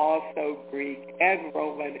 Apollo, also Greek and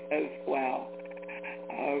Roman as well.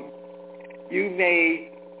 You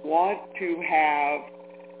may want to have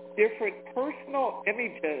different personal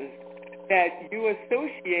images that you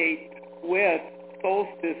associate with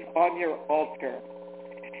solstice on your altar.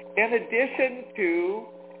 In addition to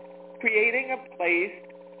creating a place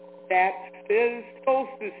that is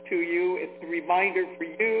solstice to you, it's a reminder for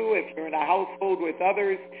you. If you're in a household with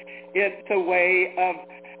others, it's a way of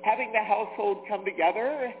having the household come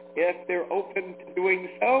together if they're open to doing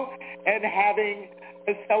so, and having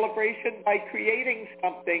a celebration by creating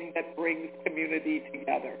something that brings community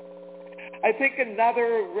together. I think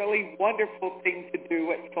another really wonderful thing to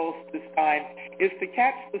do at solstice time is to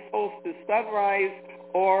catch the solstice sunrise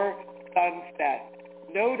or sunset.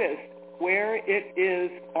 Notice where it is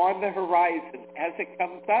on the horizon as it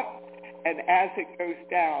comes up and as it goes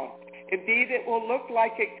down. Indeed, it will look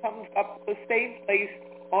like it comes up the same place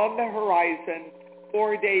on the horizon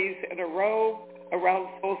 4 days in a row around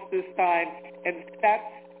solstice time and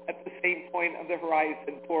sets at the same point of the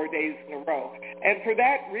horizon 4 days in a row. And for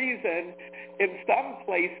that reason, in some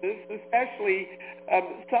places, especially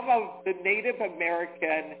some of the Native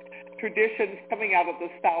American traditions coming out of the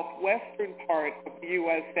southwestern part of the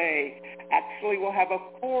USA, actually will have a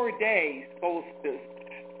 4-day solstice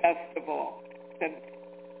festival. Since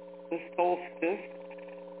the solstice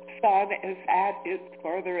sun is at its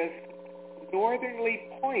farthest northerly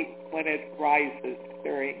point when it rises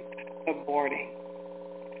during the morning.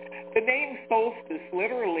 The name solstice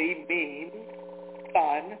literally means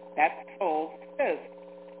sun, that's solstice,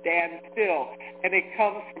 stand still, and it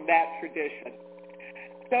comes from that tradition.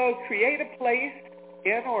 So create a place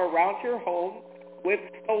in or around your home with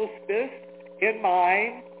solstice in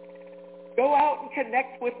mind. Go out and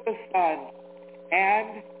connect with the sun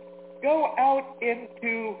and go out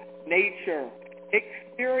into nature.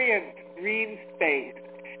 Experience green space.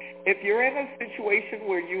 If you're in a situation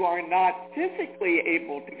where you are not physically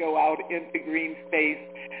able to go out into green space,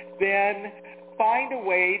 then find a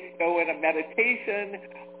way to go in a meditation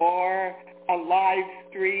or a live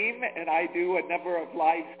stream, and I do a number of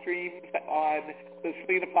live streams on the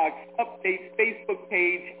Selena Fox Updates Facebook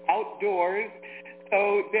page outdoors.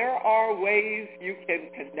 So there are ways you can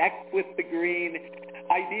connect with the green,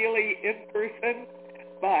 ideally in person,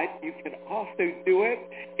 but you can also do it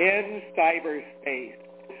in cyberspace.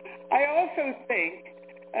 I also think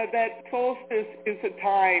that solstice is a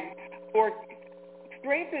time for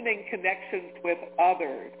strengthening connections with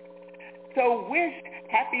others. So wish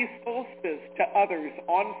happy solstice to others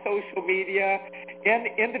on social media, in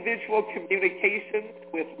individual communications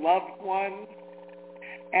with loved ones,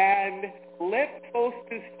 and let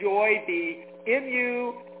solstice joy be in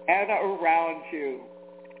you and around you.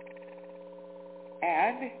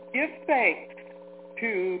 And give thanks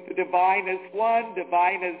to the divine as one,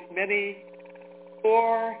 divine as many,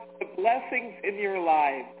 for the blessings in your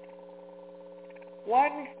lives.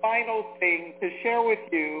 One final thing to share with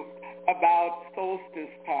you about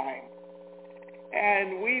solstice time.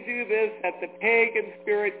 And we do this at the Pagan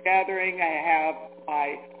Spirit Gathering. I have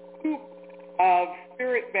my hoop of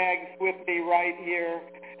spirit bags with me right here.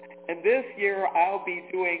 And this year I'll be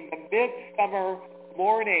doing the Midsummer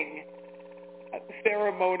Morning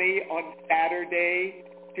ceremony on Saturday,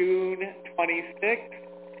 June 26th.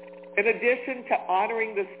 In addition to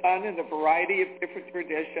honoring the sun in a variety of different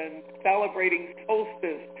traditions, celebrating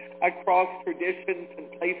solstice across traditions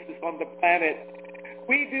and places on the planet,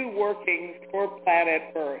 we do workings for planet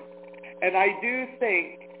Earth. And I do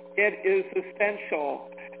think it is essential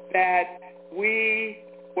that we,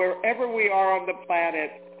 wherever we are on the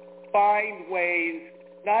planet, find ways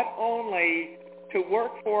not only to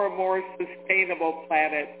work for a more sustainable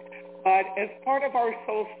planet, but as part of our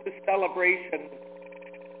solstice celebration,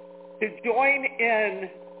 to join in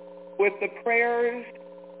with the prayers,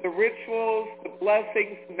 the rituals, the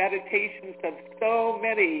blessings, meditations of so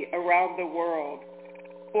many around the world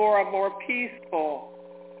for a more peaceful,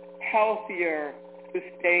 healthier,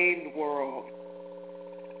 sustained world.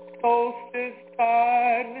 Solstice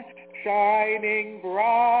sun shining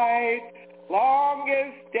bright,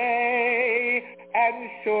 longest day and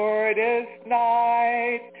shortest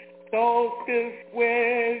night, solstice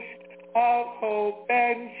wish of hope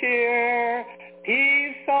and cheer,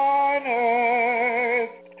 peace on earth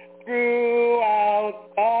throughout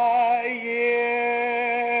the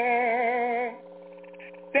year.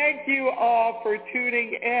 Thank you all for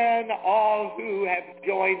tuning in, all who have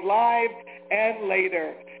joined live and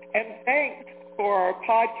later. And thanks for our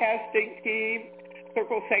podcasting team,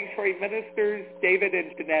 Circle Sanctuary Ministers, David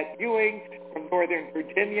and Jeanette Ewing from Northern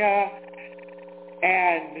Virginia,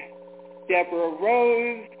 and Deborah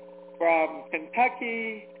Rose from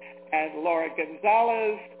Kentucky, and Laura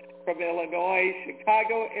Gonzalez from Illinois,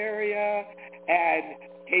 Chicago area, and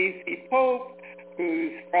Casey Pope,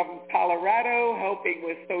 who's from Colorado, helping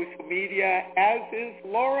with social media, as is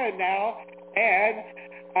Laura now, and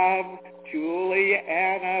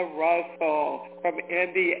Juliana Russell from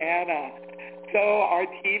Indiana. So our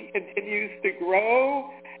team continues to grow,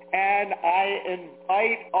 and I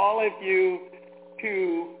invite all of you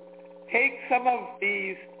to take some of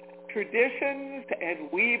these traditions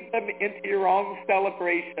and weave them into your own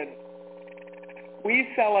celebration. We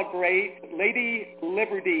celebrate Lady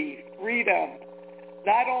Liberty, freedom,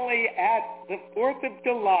 not only at the 4th of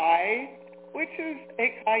July, which is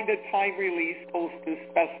a kind of time-release solstice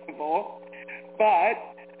festival, but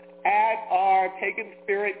at our Pagan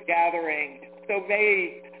Spirit gathering. So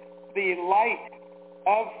may the light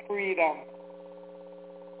of freedom,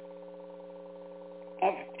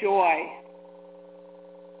 of joy,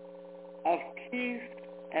 of peace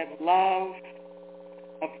and love,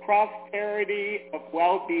 of prosperity, of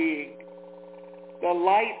well-being, the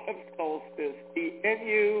light of solstice be in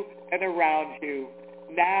you and around you,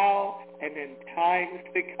 now and in times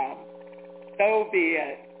to come. So be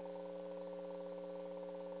it.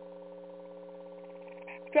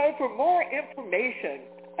 So for more information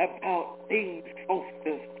about things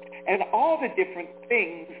solstice and all the different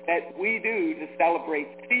things that we do to celebrate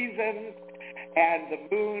seasons and the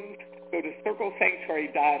moon, go to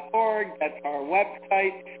circlesanctuary.org. That's our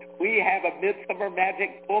website. We have a Midsummer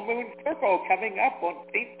Magic Full Moon Circle coming up on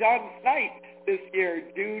St. John's Night this year,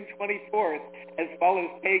 June 24th, as well as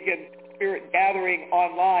Pagan Spirit Gathering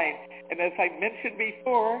online. And as I mentioned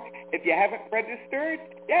before, if you haven't registered,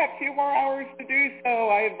 a few more hours to do so.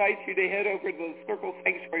 I invite you to head over to the Circle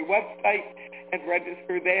Sanctuary website and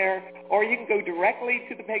register there. Or you can go directly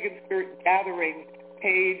to the Pagan Spirit Gathering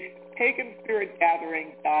page,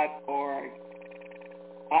 paganspiritgathering.org.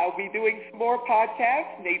 I'll be doing some more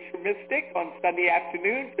podcasts, Nature Mystic, on Sunday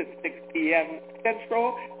afternoons at 6 p.m.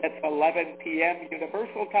 Central. That's 11 p.m.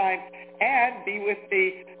 Universal Time. And be with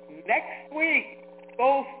me next week,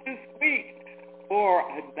 Solstice Week, for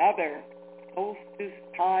another Solstice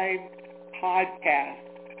Time podcast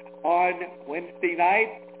on Wednesday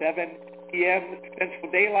night, 7 p.m. Central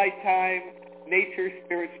Daylight Time, Nature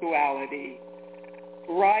Spirituality.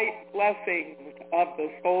 Bright blessings of the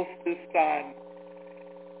solstice sun.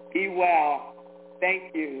 Be well.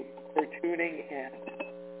 Thank you for tuning in.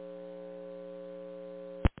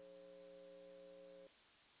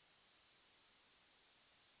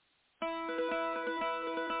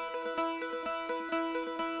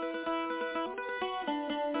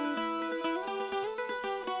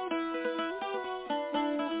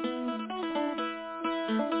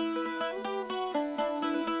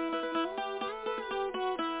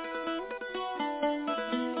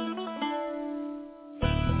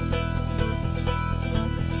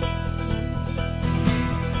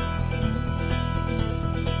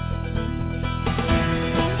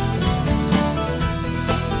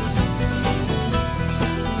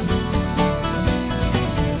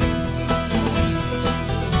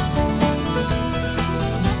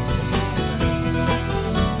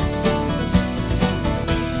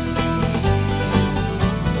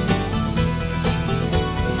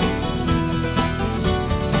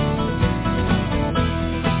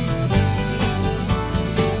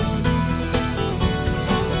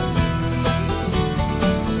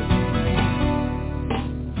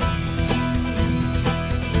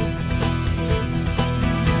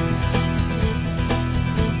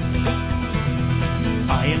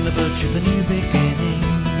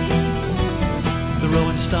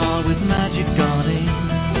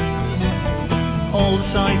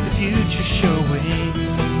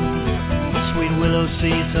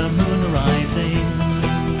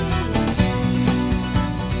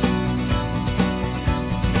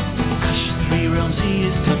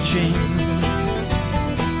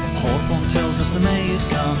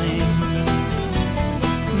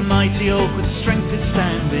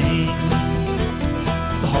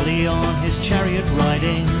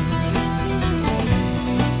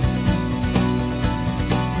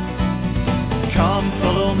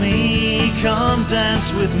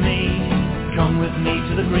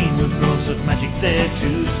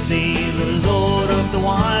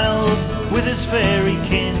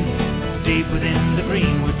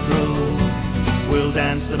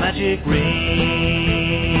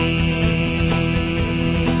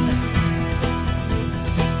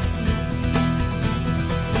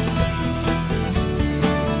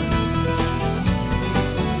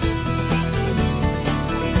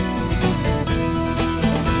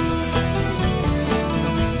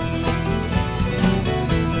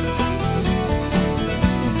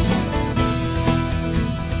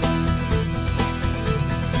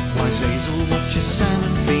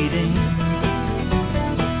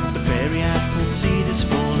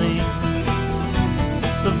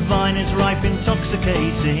 is ripe,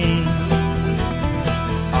 intoxicating.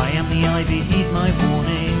 I am the ivy, heed my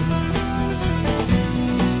warning.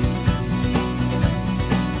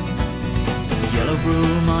 Yellow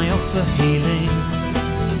broom, I offer healing.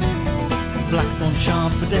 Blackthorn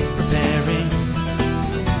sharp for death preparing.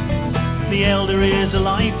 The elder is a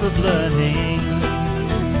life of learning,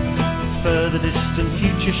 further distant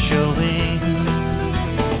future showing.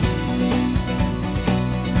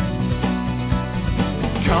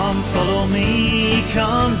 Come follow me,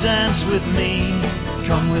 come dance with me.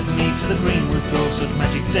 Come with me to the greenwood groves of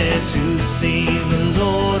magic there to see the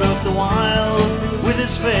Lord of the Wild with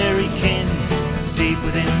his fairy kin. Deep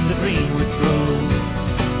within the greenwood grove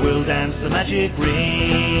we'll dance the magic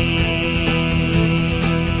ring.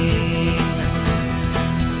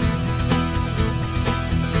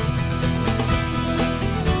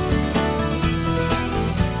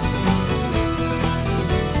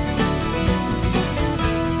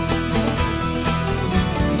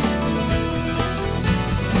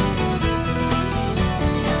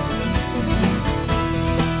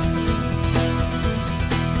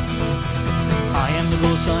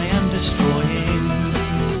 I am destroying,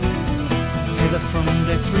 hither from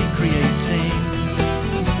depth recreating.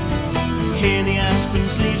 Hear the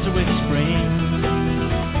aspen's leaves are whispering,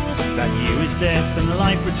 that you is death and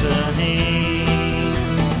life returning.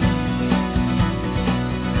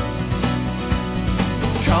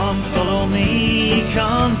 Come follow me,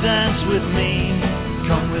 come dance with me.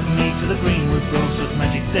 Come with me to the greenwood groves of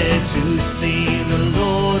magic there to see the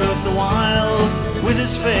Lord of the Wild with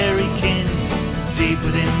his fairy kin. Deep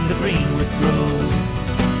within the greenwood grove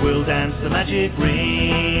we'll dance the magic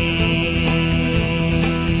ring.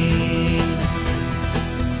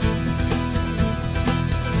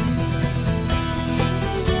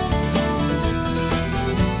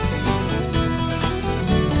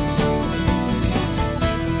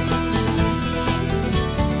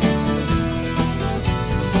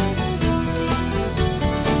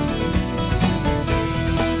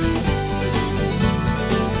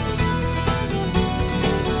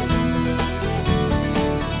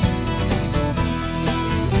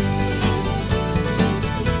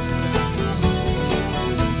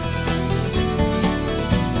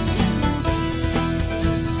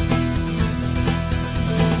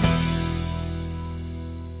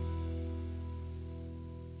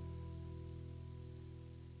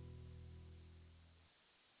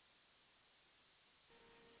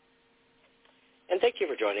 And thank you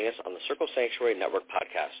for joining us on the Circle Sanctuary Network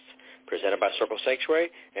podcasts, presented by Circle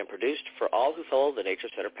Sanctuary and produced for all who follow the Nature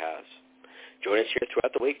Center paths. Join us here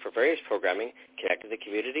throughout the week for various programming connecting the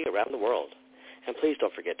community around the world. And please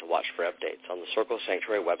don't forget to watch for updates on the Circle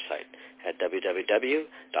Sanctuary website at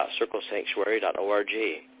www.circlesanctuary.org.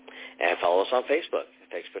 And follow us on Facebook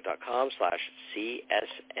at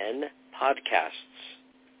facebook.com/CSN podcasts.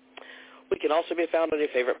 We can also be found on your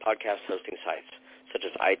favorite podcast hosting sites, such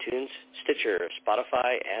as iTunes, Stitcher,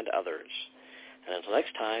 Spotify, and others. And until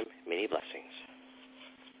next time, many blessings.